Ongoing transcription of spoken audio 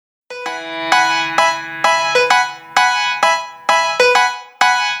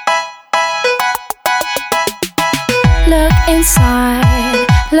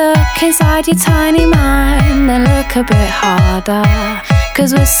Look inside your tiny mind and look a bit harder.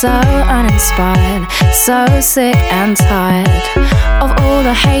 'Cause we're so uninspired, so sick and tired of all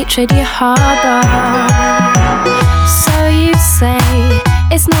the hatred you harbor. So you say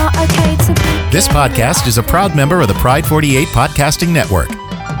it's not okay to be. This podcast is a proud member of the Pride 48 Podcasting Network.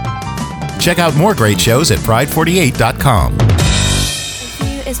 Check out more great shows at pride48.com.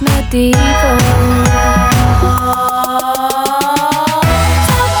 It's medieval.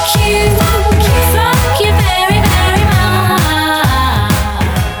 Fuck you very, very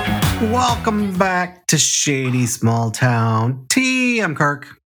much. Welcome back to Shady Small Town. I'm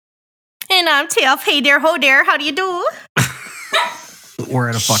Kirk. And I'm Tiff. Hey there, ho there. How do you do? We're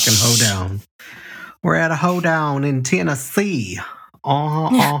at a fucking hoedown. We're at a hoedown in Tennessee.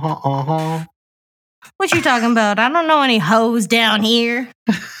 What you talking about? I don't know any hoes down here.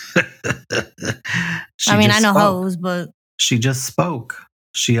 I know hoes, but... She just spoke.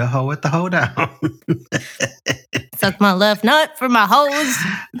 She a hoe at the hoedown. Suck my left nut for my hoes.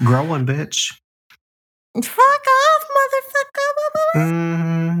 Growing, bitch. Fuck off,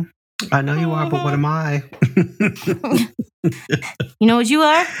 motherfucker. I know you are, but what am I? You know what you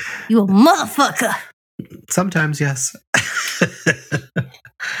are? You a motherfucker. Sometimes, yes.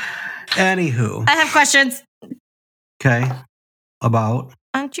 Anywho. I have questions. Okay. About?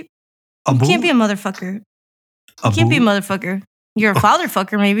 Aren't you? You can't be a motherfucker. You can't be a motherfucker. You're a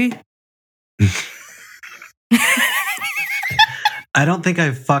fatherfucker, maybe. I don't think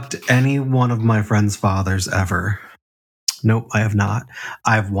I've fucked any one of my friends' fathers ever. Nope, I have not.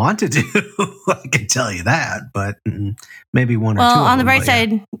 I've wanted to. I can tell you that, but maybe one or two. Well, on the them, bright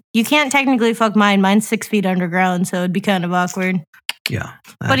side, you can't technically fuck mine. Mine's 6 feet underground, so it'd be kind of awkward. Yeah.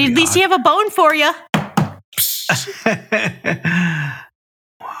 But at least you have a bone for you.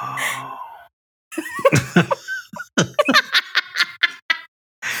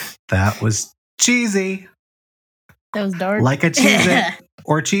 That was cheesy. That was dark. Like a Cheez-It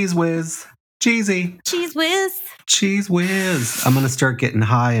or Cheese Whiz. Cheesy. Cheese Whiz. Cheese Whiz. I'm going to start getting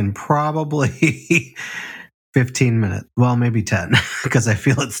high in probably 15 minutes. Well, maybe 10, because I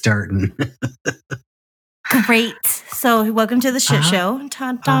feel it starting. Great. So, welcome to the shit show.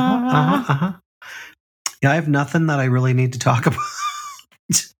 Ta-da. Yeah, I have nothing that I really need to talk about.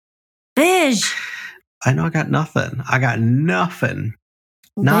 Bish. I know I got nothing.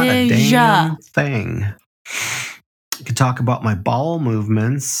 Not a damn thing. I can talk about my bowel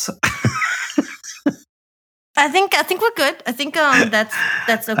movements. I think we're good. I think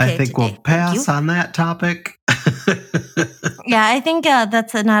that's okay. I think we'll pass on that topic. Yeah, I think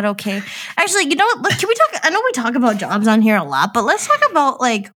that's not okay. Actually, you know what? Can we talk? I know we talk about jobs on here a lot, but let's talk about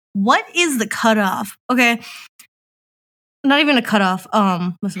what is the cutoff? Okay, not even a cutoff.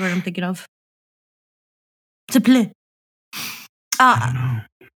 What's the word I'm thinking of? To play. I don't know.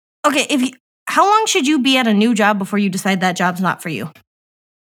 Okay, how long should you be at a new job before you decide that job's not for you?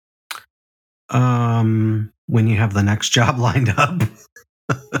 When you have the next job lined up.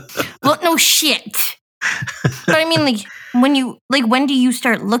 Well, no shit. But I mean, when do you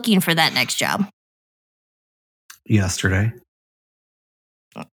start looking for that next job? Yesterday.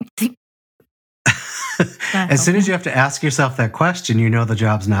 As soon as you have to ask yourself that question, you know the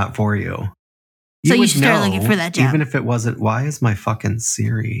job's not for you. So you start looking for that job. Even if it wasn't, why is my fucking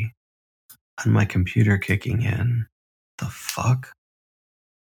Siri on my computer kicking in? The fuck?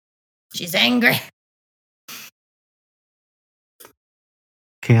 She's angry.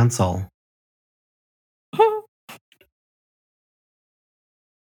 Cancel.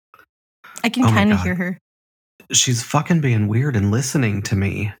 I can kind of hear her. She's fucking being weird and listening to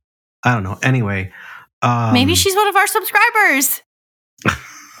me. I don't know. Anyway. Maybe she's one of our subscribers.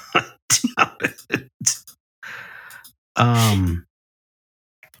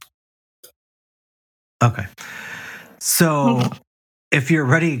 Okay. So if you're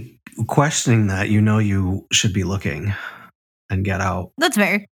already questioning that, you know you should be looking and get out. That's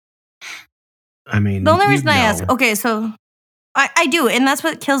fair. I mean, the only reason I ask, okay, so I do, and that's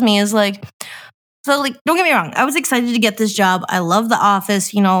what kills me is don't get me wrong, I was excited to get this job. I love the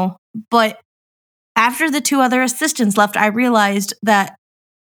office, but after the two other assistants left, I realized that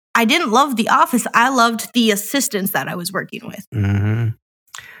I didn't love the office. I loved the assistants that I was working with. Mm-hmm.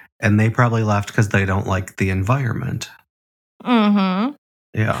 And they probably left because they don't like the environment. Mm-hmm.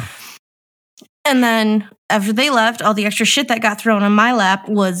 Yeah. And then after they left, all the extra shit that got thrown on my lap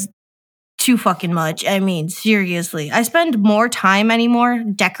was too fucking much. I mean, seriously. I spend more time anymore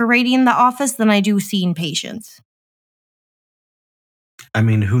decorating the office than I do seeing patients. I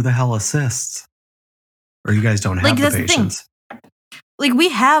mean, who the hell assists? Or you guys don't have the patients? We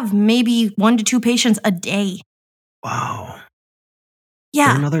have maybe 1 to 2 patients a day. Wow. Is there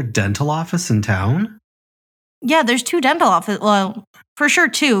Yeah. another dental office in town? Yeah, there's 2 dental offices. Well, for sure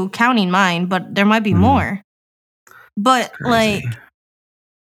 2, counting mine, but there might be more. But Crazy. like,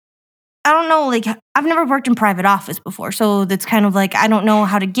 I don't know, like I've never worked in private office before, so that's kind of like I don't know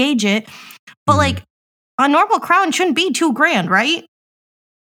how to gauge it. But like a normal crown shouldn't be $2,000, right?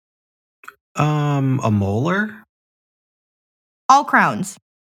 A molar? All crowns.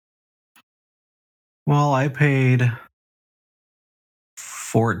 Well, I paid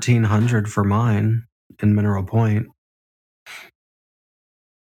 $1,400 for mine in Mineral Point.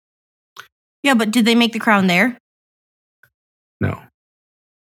 Yeah, but did they make the crown there? No.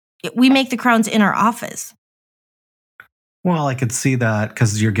 We make the crowns in our office. Well, I could see that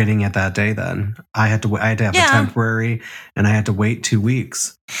because you're getting it that day. Then I had to have a temporary, and I had to wait 2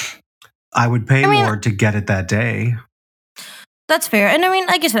 weeks. I would pay more to get it that day. That's fair. And I mean,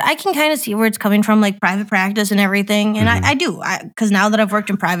 like I said, I can kind of see where it's coming from, like private practice and everything. And I do, because now that I've worked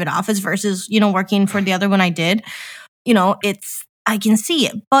in private office versus, working for the other one I did, I can see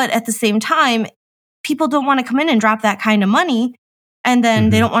it. But at the same time, people don't want to come in and drop that kind of money. And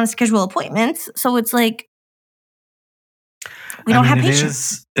then they don't want to schedule appointments. So it's like, we don't have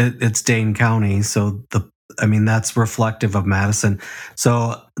patience. It's Dane County. So that's reflective of Madison.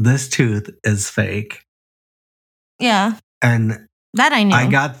 So this tooth is fake. Yeah. And that I knew. I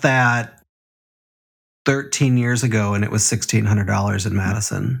got that 13 years ago, and it was $1,600 in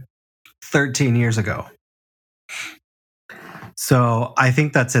Madison. 13 years ago. So I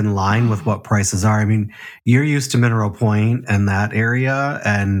think that's in line with what prices are. I mean, you're used to Mineral Point and that area,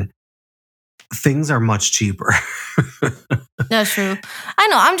 and things are much cheaper. That's true. I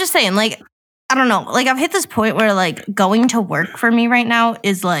know. I'm just saying, like, I don't know. Like, I've hit this point where, like, going to work for me right now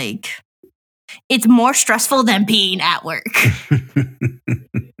is, like, it's more stressful than being at work.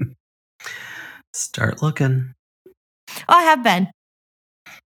 Start looking. Oh, I have been.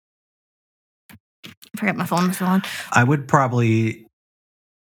 I forgot my phone was still on. I would probably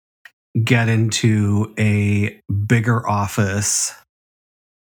get into a bigger office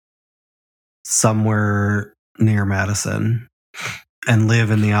somewhere near Madison and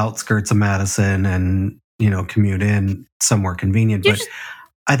live in the outskirts of Madison and, commute in somewhere convenient. But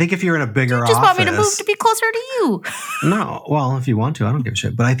I think if you're in a bigger office... You just want me to move to be closer to you. No. Well, if you want to, I don't give a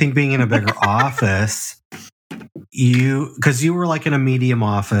shit. But I think being in a bigger office, because you were like in a medium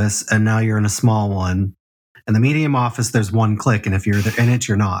office and now you're in a small one. In the medium office, there's one click. And if you're in it,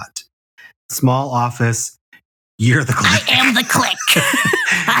 you're not. Small office, you're the click. I am the click.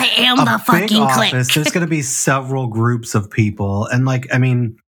 I am the fucking click. There's going to be several groups of people. And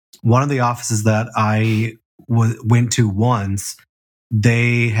one of the offices that I went to once,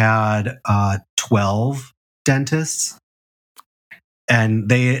 they had 12 dentists, and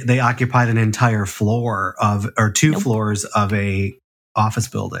they occupied an entire floor or 2 floors of a office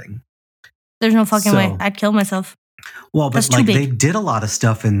building. There's no fucking way. I'd kill myself. Well, but they did a lot of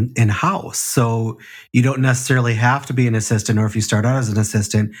stuff in house, so you don't necessarily have to be an assistant, or if you start out as an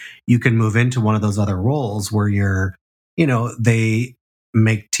assistant, you can move into one of those other roles where you're, they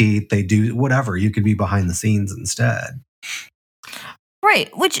make teeth, they do whatever. You could be behind the scenes instead.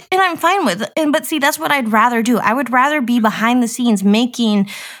 Right, and I'm fine with. But see, that's what I'd rather do. I would rather be behind the scenes making,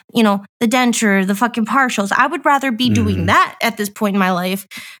 the denture, the fucking partials. I would rather be doing that at this point in my life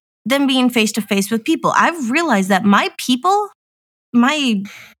than being face to face with people. I've realized that my people, I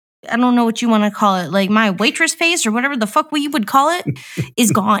don't know what you want to call it, like my waitress face or whatever the fuck we would call it,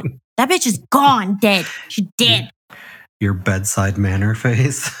 is gone. That bitch is gone, dead. She's dead. Your bedside manner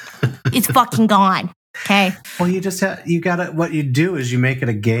face. It's fucking gone. Okay. Well, what you do is you make it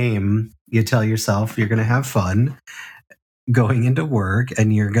a game. You tell yourself you're going to have fun going into work,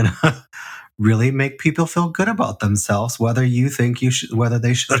 and you're going to really make people feel good about themselves, whether you think whether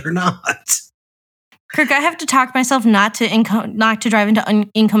they should or not. Kirk, I have to talk myself not to drive into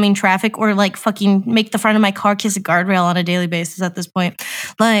incoming traffic or like fucking make the front of my car kiss a guardrail on a daily basis at this point.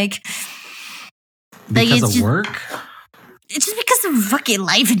 Because of work? It's just because of fucking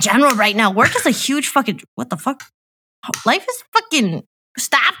life in general right now. Work is a huge fucking... What the fuck? Life is fucking...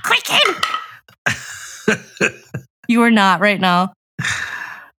 Stop clicking! You are not right now.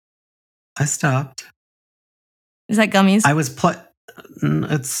 I stopped. Is that gummies? I was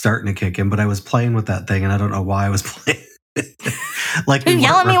it's starting to kick in, but I was playing with that thing, and I don't know why I was playing. Like you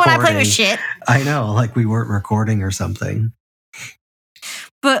yell at me when I play with shit. I know, like we weren't recording or something.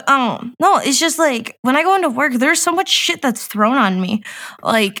 But no, it's just like when I go into work, there's so much shit that's thrown on me.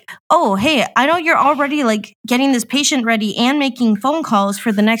 Like, oh, hey, I know you're already like getting this patient ready and making phone calls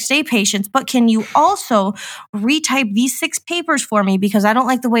for the next day patients, but can you also retype these 6 papers for me because I don't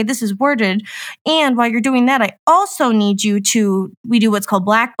like the way this is worded? And while you're doing that, I also need you to, we do what's called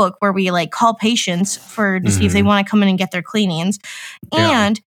Black Book, where we like call patients to see if they want to come in and get their cleanings.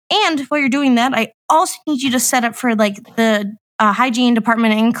 And while you're doing that, I also need you to set up for like the hygiene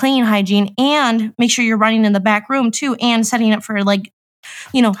department and clean hygiene, and make sure you're running in the back room too, and setting up for like,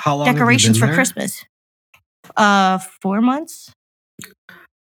 How long decorations have you for been there? Christmas. 4 months.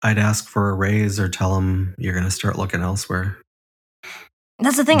 I'd ask for a raise or tell them you're going to start looking elsewhere.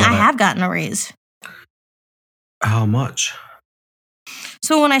 That's the thing. But I have gotten a raise. How much?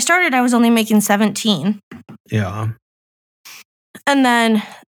 So when I started, I was only making 17. Yeah. And then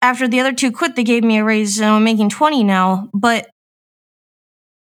after the other 2 quit, they gave me a raise, and I'm making 20 now. But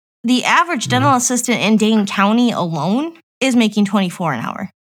the average dental assistant in Dane County alone is making 24 an hour.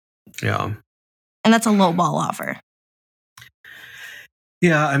 Yeah. And that's a low ball offer.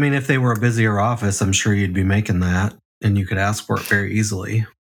 Yeah, I mean, if they were a busier office, I'm sure you'd be making that, and you could ask for it very easily.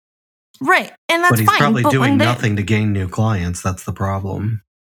 Right. And that's but he's fine. probably but doing nothing to gain new clients. That's the problem.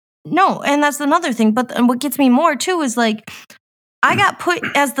 No, and that's another thing. But what gets me more too is like, I got put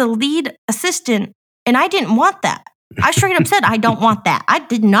as the lead assistant, and I didn't want that. I straight up said, I don't want that. I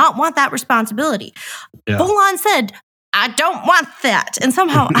did not want that responsibility. Yeah. Full on said, I don't want that. And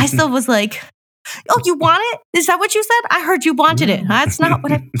somehow I still was like, oh, you want it? Is that what you said? I heard you wanted it. That's not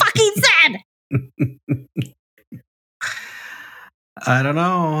what I fucking said. I don't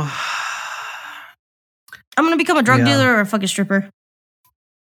know. I'm going to become a drug dealer or a fucking stripper.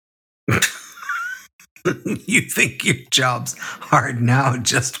 You think your job's hard now?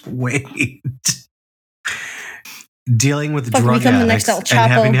 Just wait. Dealing with drug addicts and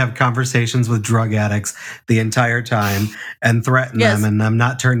having to have conversations with drug addicts the entire time and threaten them and them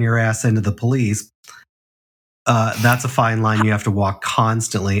not turn your ass into the police. That's a fine line you have to walk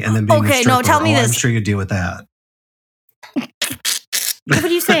constantly. And then being a stripper, no, tell me this. I'm sure you deal with that. What are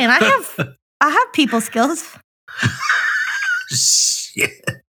you saying? I have people skills. Shit.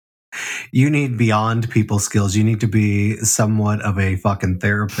 You need beyond people skills. You need to be somewhat of a fucking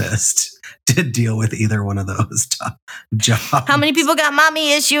therapist to deal with either one of those jobs. How many people got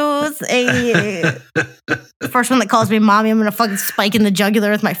mommy issues? The first one that calls me mommy, I'm going to fucking spike in the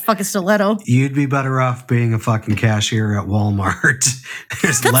jugular with my fucking stiletto. You'd be better off being a fucking cashier at Walmart.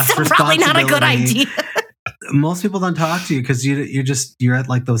 There's less responsibility. That's probably not a good idea. Most people don't talk to you because you're at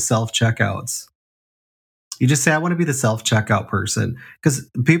like those self-checkouts. You just say, I want to be the self-checkout person. Because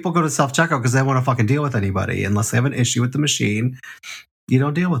people go to self-checkout because they don't want to fucking deal with anybody. Unless they have an issue with the machine, you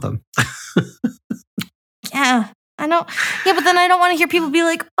don't deal with them. Yeah, I know. Yeah, but then I don't want to hear people be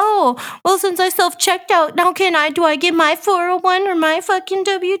like, oh, well, since I self-checked out, now do I get my 401 or my fucking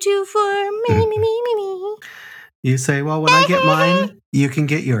W-2 for me? You say, well, when I get mine, you can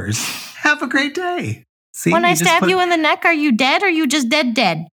get yours. Have a great day. See, when I stab you in the neck, are you dead or are you just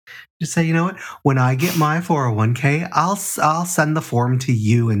dead? Just say, you know what? When I get my 401k, I'll send the form to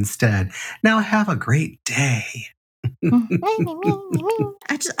you instead. Now have a great day.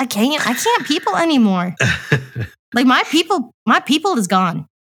 I can't people anymore. Like my people is gone.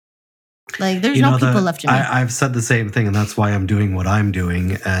 Like there's no people left in me. I've said the same thing, and that's why I'm doing what I'm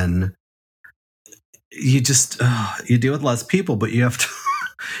doing. And you just you deal with less people, but you have to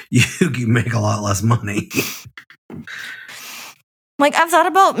you make a lot less money. Like I've thought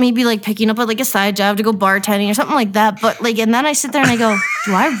about maybe like picking up like a side job to go bartending or something like that, but like, and then I sit there and I go,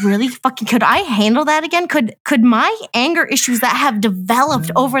 do I really could I handle that again? Could my anger issues that have developed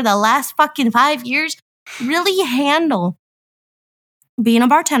over the last fucking 5 years really handle being a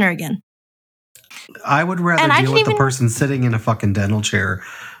bartender again? I would rather deal with the person sitting in a fucking dental chair.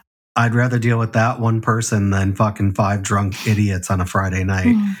 I'd rather deal with that one person than fucking 5 drunk idiots on a Friday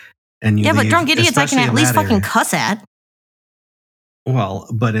night. And you but drunk idiots I can at least fucking cuss at. Well,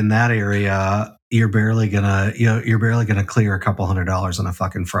 but in that area, you're barely gonna clear a couple $100 on a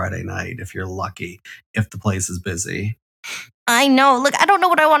fucking Friday night if you're lucky, if the place is busy. I know. Look, I don't know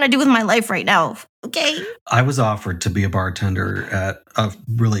what I want to do with my life right now. Okay. I was offered to be a bartender at a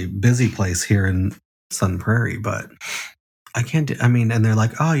really busy place here in Sun Prairie, but I can't do, and they're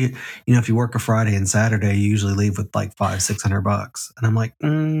like, oh, you know, if you work a Friday and Saturday, you usually leave with like $500-$600. And I'm like,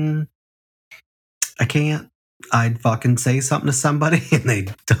 I can't. I'd fucking say something to somebody and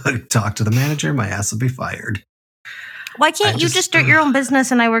they'd talk to the manager. My ass would be fired. Why can't you just start your own business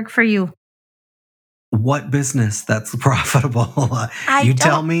and I work for you? What business that's profitable? You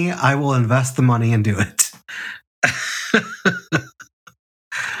tell me, I will invest the money and do it.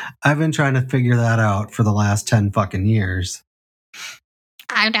 I've been trying to figure that out for the last 10 fucking years.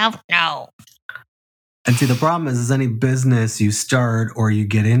 I don't know. And see, the problem is any business you start or you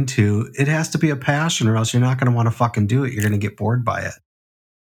get into, it has to be a passion or else you're not going to want to fucking do it. You're going to get bored by it.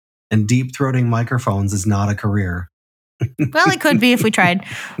 And deep-throating microphones is not a career. Well, it could be if we tried.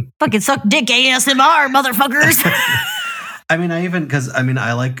 Fucking suck dick ASMR, motherfuckers.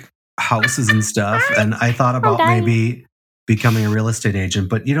 I like houses and stuff. And I thought about maybe becoming a real estate agent,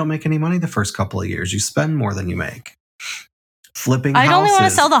 but you don't make any money the first couple of years. You spend more than you make. Flipping houses. I'd only want to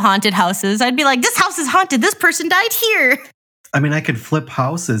sell the haunted houses. I'd be like, this house is haunted. This person died here. I mean, I could flip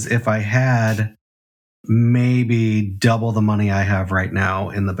houses if I had maybe double the money I have right now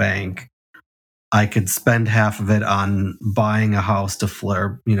in the bank. I could spend half of it on buying a house to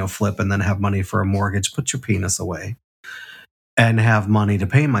flip, and then have money for a mortgage. Put your penis away. And have money to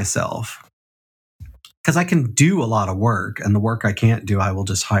pay myself. Because I can do a lot of work, and the work I can't do, I will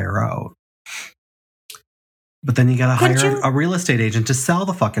just hire out. But then you got to hire a real estate agent to sell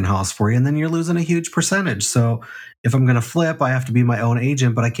the fucking house for you, and then you're losing a huge percentage. So if I'm going to flip, I have to be my own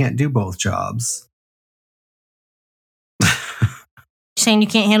agent, but I can't do both jobs. Saying you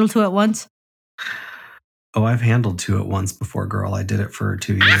can't handle two at once? Oh, I've handled two at once before, girl. I did it for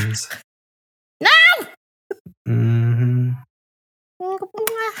 2 years. No! Mm-hmm.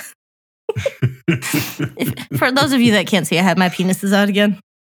 For those of you that can't see, I have my penises out again.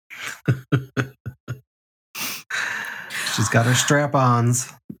 She's got her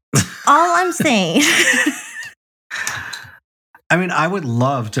strap-ons. All I'm saying. I mean, I would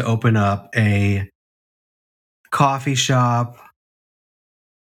love to open up a coffee shop.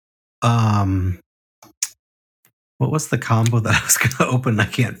 What was the combo that I was going to open? I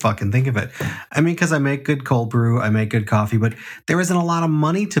can't fucking think of it. I mean, because I make good cold brew, I make good coffee, but there isn't a lot of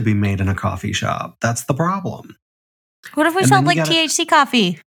money to be made in a coffee shop. That's the problem. What if we sold THC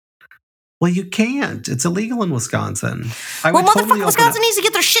coffee? Well, you can't. It's illegal in Wisconsin. Motherfucker, Wisconsin needs to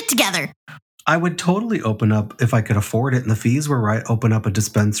get their shit together. I would totally open up, if I could afford it and the fees were right, open up a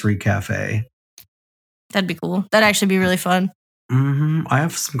dispensary cafe. That'd be cool. That'd actually be really fun. Mm-hmm. I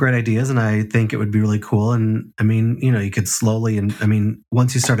have some great ideas, and I think it would be really cool. And I mean, you could slowly,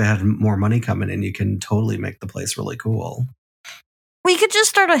 once you start to have more money coming in, you can totally make the place really cool. We could just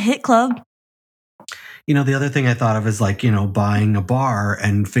start a hit club. The other thing I thought of is buying a bar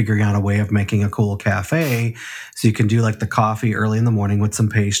and figuring out a way of making a cool cafe. So you can do the coffee early in the morning with some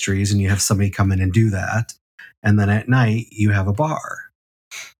pastries, and you have somebody come in and do that. And then at night you have a bar,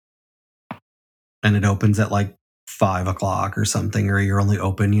 and it opens at 5 o'clock or something, or you're only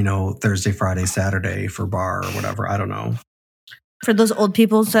open, Thursday, Friday, Saturday for bar or whatever. I don't know. For those old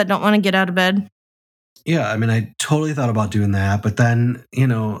people that don't want to get out of bed. Yeah, I totally thought about doing that, but then,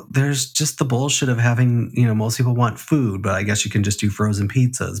 there's just the bullshit of having, most people want food, but I guess you can just do frozen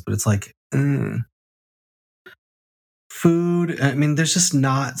pizzas, but it's food. There's just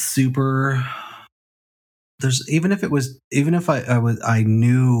not super, even if I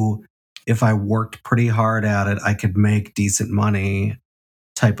knew if I worked pretty hard at it, I could make decent money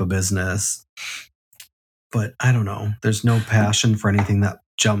type of business. But I don't know. There's no passion for anything that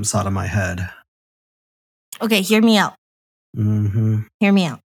jumps out of my head. Okay, hear me out. Mm-hmm. Hear me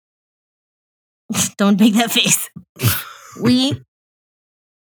out. Don't make that face. We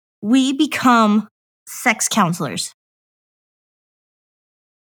become sex counselors.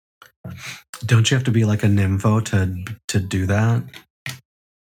 Don't you have to be like a nympho to do that?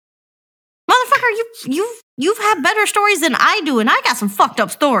 Motherfucker, you've had better stories than I do, and I got some fucked up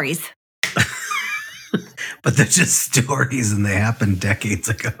stories. But they're just stories, and they happened decades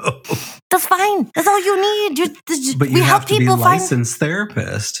ago. That's fine. That's all you need. But you have to be a licensed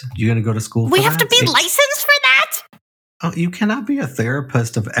therapist. You're going to go to school for that? We have to be licensed for that? Oh, you cannot be a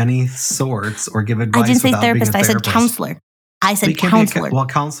therapist of any sorts or give advice. I didn't say without therapist. being a I said counselor. I said counselor. Well,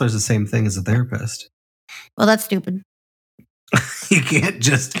 counselor is the same thing as a therapist. Well, that's stupid. You can't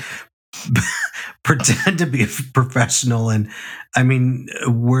just pretend to be a professional. And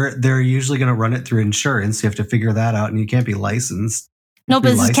they're usually going to run it through insurance. You have to figure that out, and you can't be licensed. No,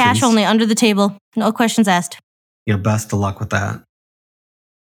 but this is cash only, under the table. No questions asked. Yeah, best of luck with that.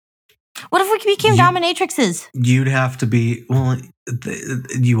 What if we became dominatrixes? You'd have to be,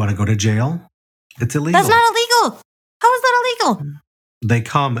 you want to go to jail? It's illegal. That's not illegal. How is that illegal? They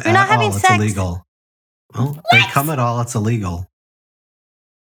come You're not having it's sex. illegal. Well, they come at all, it's illegal.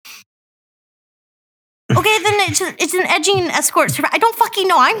 Okay, then it's an edging escort service. I don't fucking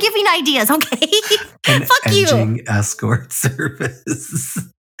know. I'm giving ideas, okay? Fuck you. Edging escort service.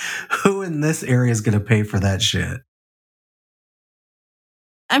 Who in this area is going to pay for that shit?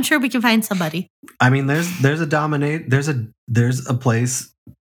 I'm sure we can find somebody. There's a place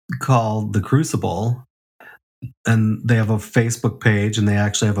called The Crucible, and they have a Facebook page, and they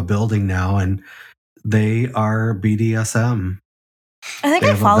actually have a building now, and they are BDSM. I think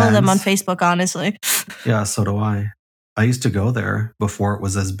I follow them on Facebook, honestly. Yeah, so do I. I used to go there before it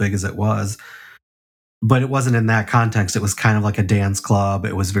was as big as it was. But it wasn't in that context. It was kind of like a dance club.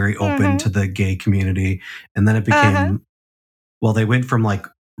 It was very open to the gay community. And then it became, well, they went from like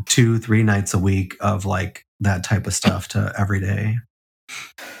 2-3 nights a week of like that type of stuff to every day.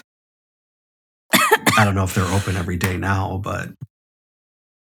 I don't know if they're open every day now, but.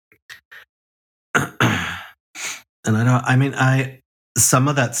 And some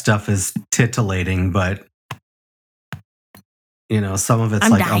of that stuff is titillating, but some of it's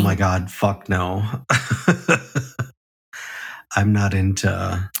like, oh my God, fuck no. I'm not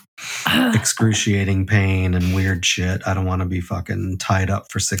into excruciating pain and weird shit. I don't want to be fucking tied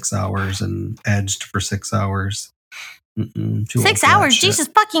up for 6 hours and edged for 6 hours. 6 hours? Jesus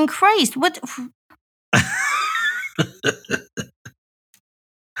fucking Christ. What?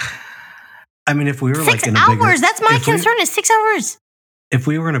 I mean, if we were like in a 6 bigger... hours? That's my concern is 6 hours. If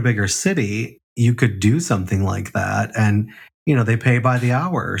we were in a bigger city, you could do something like that. And, they pay by the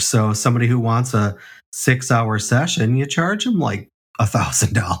hour. So somebody who wants a 6-hour session, you charge them like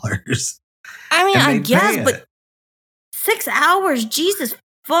 $1,000. I mean, I guess, but 6 hours, Jesus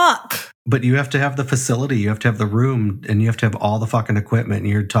fuck. But you have to have the facility, you have to have the room, and you have to have all the fucking equipment. And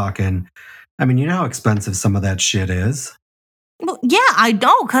you're talking, I mean, you know how expensive some of that shit is. Well, yeah, I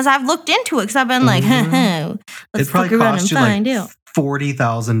know, because I've looked into it, because I've been like, let's fuck around and find out.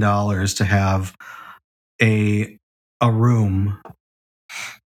 $40,000 to have a room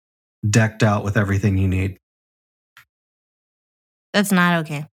decked out with everything you need. That's not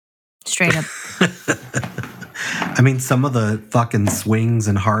okay. Straight up. I mean, some of the fucking swings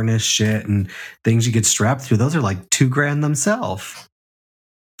and harness shit and things you get strapped through, those are like $2,000 themselves.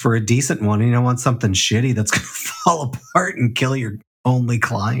 For a decent one, you don't want something shitty that's going to fall apart and kill your only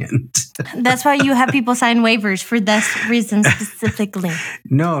client. That's why you have people sign waivers for this reason specifically.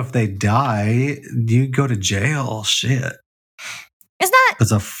 No, if they die, you go to jail. Shit. It's not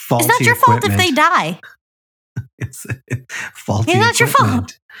your fault if they die. It's faulty. It's not your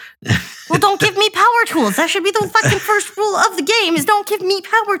fault. Well, don't give me power tools. That should be the fucking first rule of the game is don't give me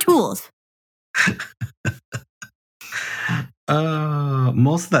power tools.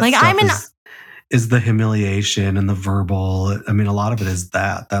 Most of that stuff is the humiliation and the verbal. I mean, a lot of it is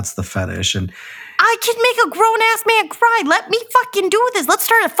that. That's the fetish. And I can make a grown-ass man cry. Let me fucking do this. Let's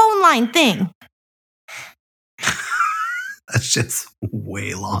start a phone line thing. That shit's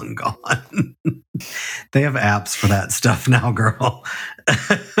way long gone. They have apps for that stuff now, girl.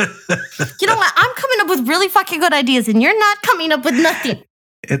 You know what? I'm coming up with really fucking good ideas, and you're not coming up with nothing.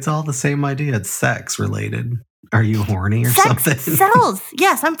 It's all the same idea. It's sex related. Are you horny or something? Sex sells.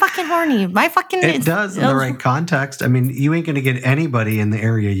 Yes, I'm fucking horny. It does in the right context. I mean, you ain't going to get anybody in the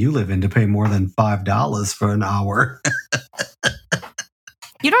area you live in to pay more than $5 for an hour.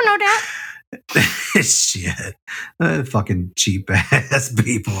 You don't know that? Shit. Fucking cheap ass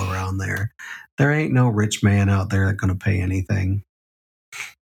people around there. There ain't no rich man out there that's going to pay anything.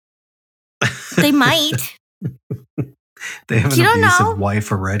 They might. They have an abusive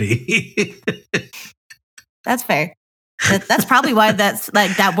wife already. That's fair. That's probably why that's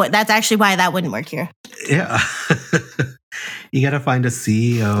actually why that wouldn't work here. Yeah. You got to find a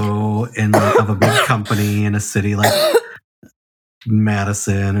CEO of a big company in a city like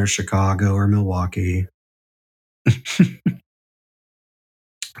Madison or Chicago or Milwaukee.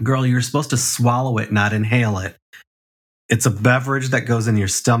 Girl, you're supposed to swallow it, not inhale it. It's a beverage that goes in your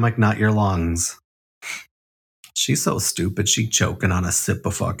stomach, not your lungs. She's so stupid. She choking on a sip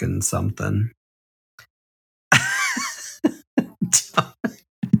of fucking something.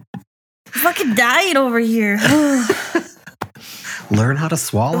 Fucking dying over here. Learn how to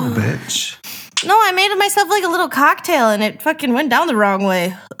swallow, bitch. No, I made myself like a little cocktail and it fucking went down the wrong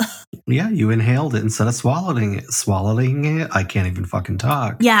way. Yeah, you inhaled it instead of swallowing it. Swallowing it? I can't even fucking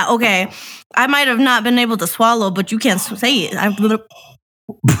talk. Yeah, okay. I might have not been able to swallow, but you can't say it. That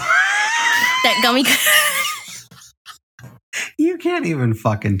gummy. You can't even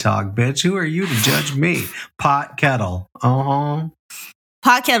fucking talk, bitch. Who are you to judge me? Pot kettle. Uh-huh.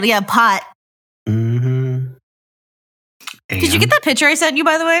 Pot kettle, yeah, pot. Mm-hmm. Did you get that picture I sent you,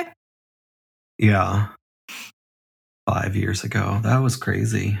 by the way? Yeah. 5 years ago. That was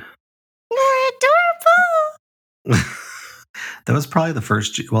crazy. You're adorable. That was probably the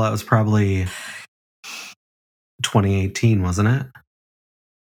first... Well, that was probably 2018, wasn't it?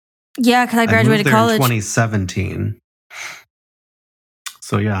 Yeah, because I graduated college. In 2017.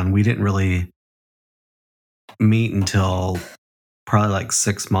 So yeah, and we didn't really meet until probably like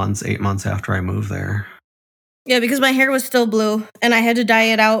 8 months after I moved there. Yeah, because my hair was still blue and I had to dye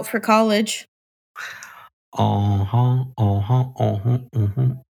it out for college.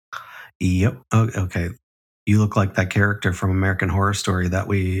 Yep. Okay. You look like that character from American Horror Story that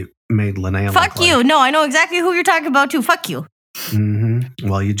we made Linnea Fuck look you. like. No, I know exactly who you're talking about too. Fuck you.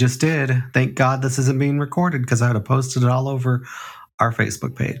 Well, you just did. Thank God this isn't being recorded because I would have posted it all over our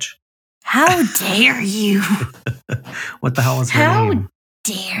Facebook page. How dare you? What the hell is her How name?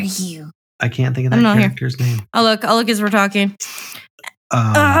 dare you? I can't think of that character's name. I'll look as we're talking.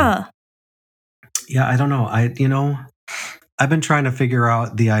 Yeah, I don't know. I've been trying to figure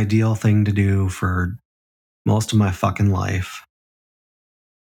out the ideal thing to do for most of my fucking life.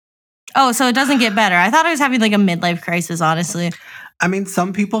 Oh, so it doesn't get better. I thought I was having like a midlife crisis, honestly. I mean,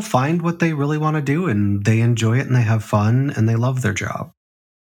 some people find what they really want to do and they enjoy it and they have fun and they love their job.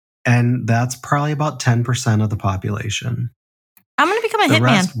 And that's probably about 10% of the population. I'm going to become a hitman. The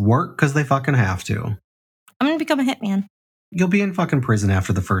rest work because they fucking have to. I'm going to become a hitman. You'll be in fucking prison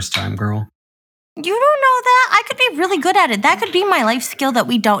after the first time, girl. You don't know that? I could be really good at it. That could be my life skill that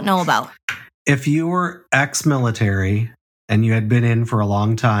we don't know about. If you were ex-military and you had been in for a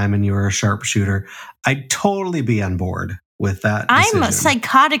long time and you were a sharpshooter, I'd totally be on board with that decision. I'm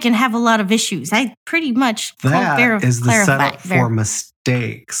psychotic and have a lot of issues. I pretty much that is the setup for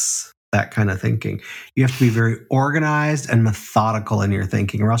mistakes, that kind of thinking. You have to be very organized and methodical in your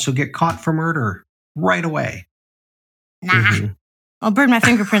thinking, or else you'll get caught for murder right away. Nah. I'll burn my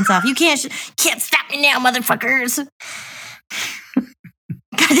fingerprints off. You can't stop me now, motherfuckers.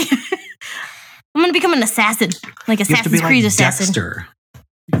 I'm gonna become an assassin, like Assassin's Creed assassin. Dexter.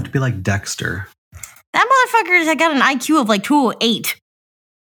 You have to be like Dexter. That motherfucker has got an IQ of like 208.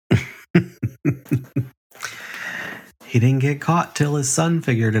 He didn't get caught till his son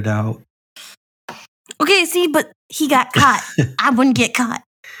figured it out. Okay, see, but he got caught. I wouldn't get caught.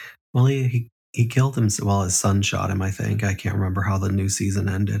 Well, he killed him. Well, his son shot him, I think. I can't remember how the new season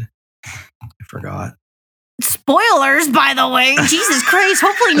ended. I forgot. Spoilers, by the way. Jesus Christ.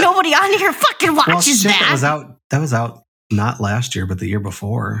 Hopefully nobody on here fucking watches that. That was out not last year, but the year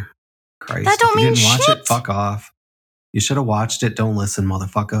before. Christ. That don't mean shit. If you didn't watch it, fuck off. You should have watched it. Don't listen,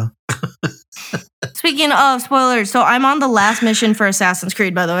 motherfucker. Speaking of spoilers, so I'm on the last mission for Assassin's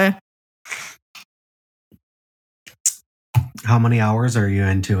Creed, by the way. How many hours are you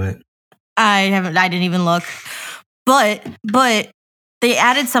into it? I didn't even look. But they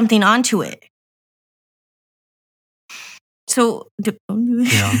added something onto it. So yeah.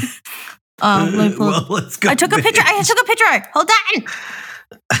 Let me pull. Well, let's go. I took a picture. Hold on.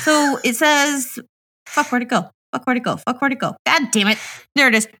 So it says, fuck, where'd it go? God damn it. There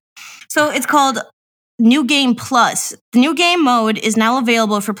it is. So it's called New Game Plus. The new game mode is now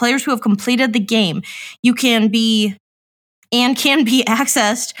available for players who have completed the game. You can be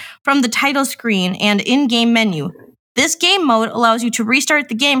accessed from the title screen and in-game menu. This game mode allows you to restart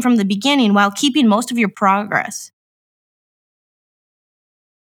the game from the beginning while keeping most of your progress.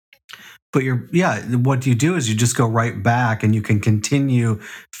 But what you do is you just go right back and you can continue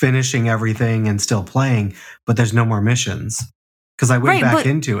finishing everything and still playing, but there's no more missions. Because I went back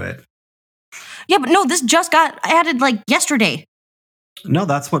into it. Yeah, but no, this just got added like yesterday. No,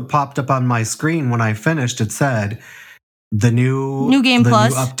 that's what popped up on my screen when I finished. It said the new Game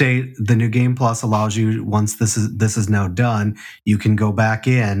Plus update. The New Game Plus allows you, once this is now done, you can go back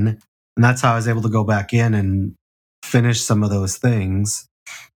in, and that's how I was able to go back in and finish some of those things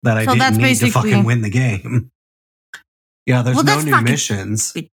that I didn't need to fucking win the game. Yeah, there's no new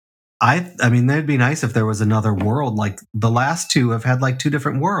missions. I mean, that'd be nice if there was another world. Like the last two have had like 2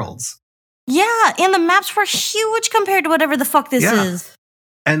 different worlds. Yeah, and the maps were huge compared to whatever the fuck this is.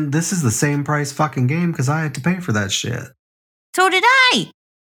 And this is the same price fucking game because I had to pay for that shit. So did I.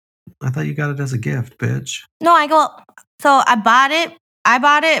 I thought you got it as a gift, bitch. No, so I bought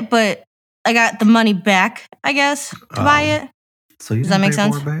it, but I got the money back, I guess, to buy it. So you Does that make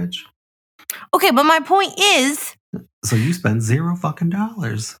sense? More, bitch? Okay, but my point is... So you spent $0 fucking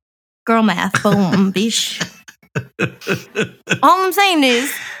dollars. Girl math, boom, bitch. All I'm saying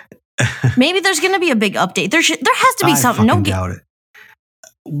is, maybe there's going to be a big update. There has to be something. I doubt it.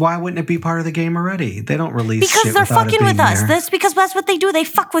 Why wouldn't it be part of the game already? They don't release because shit they're without fucking it with us. There. That's because that's what they do. They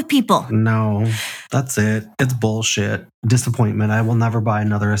fuck with people. No, that's it. It's bullshit. Disappointment. I will never buy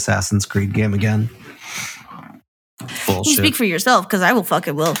another Assassin's Creed game again. Bullshit. You speak for yourself, because I will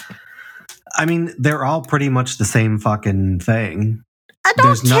fucking will. I mean, they're all pretty much the same fucking thing. I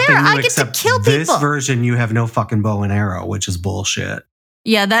don't care. I get to kill people. This version, you have no fucking bow and arrow, which is bullshit.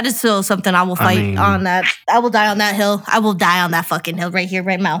 Yeah, that is still something I will fight on that. I will die on that hill. I will die on that fucking hill right here,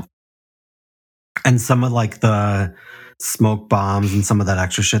 right now. And some of smoke bombs and some of that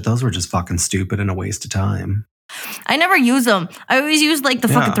extra shit, those were just fucking stupid and a waste of time. I never use them. I always use like the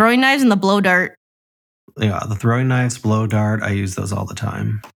fucking throwing knives and the blow dart. Yeah, the throwing knives, blow dart, I use those all the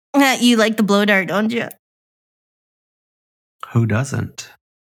time. You like the blow dart, don't you? Who doesn't?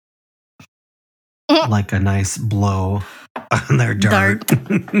 Like a nice blow on their dart. You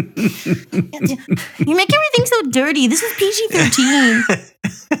make everything so dirty. This is PG-13.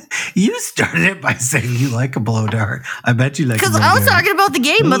 You started it by saying you like a blow dart. I bet you like a blow Because I was talking about the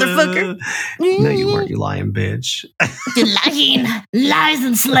game, motherfucker. No, you weren't, you lying bitch. You're lying. Lies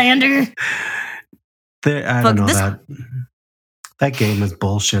and slander. I don't know that game is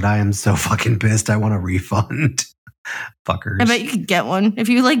bullshit. I am so fucking pissed. I want a refund. Fuckers. I bet you could get one. If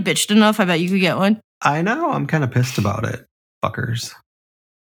you like bitched enough, I bet you could get one. I know. I'm kind of pissed about it. Fuckers.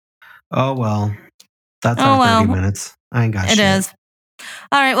 Oh, well. That's our 30 minutes. I ain't got shit. It is.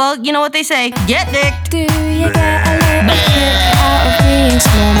 All right. Well, you know what they say. Get dicked. Do you get a little kick out of being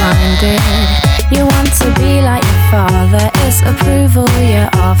small-minded? You want to be like your father. It's approval you're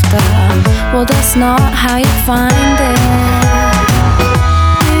after. Well, that's not how you find it.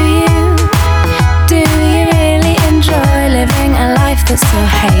 Do you really enjoy living a life that's so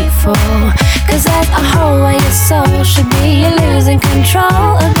hateful? 'Cause there's a hole where your soul should be. You're losing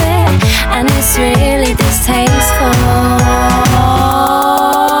control of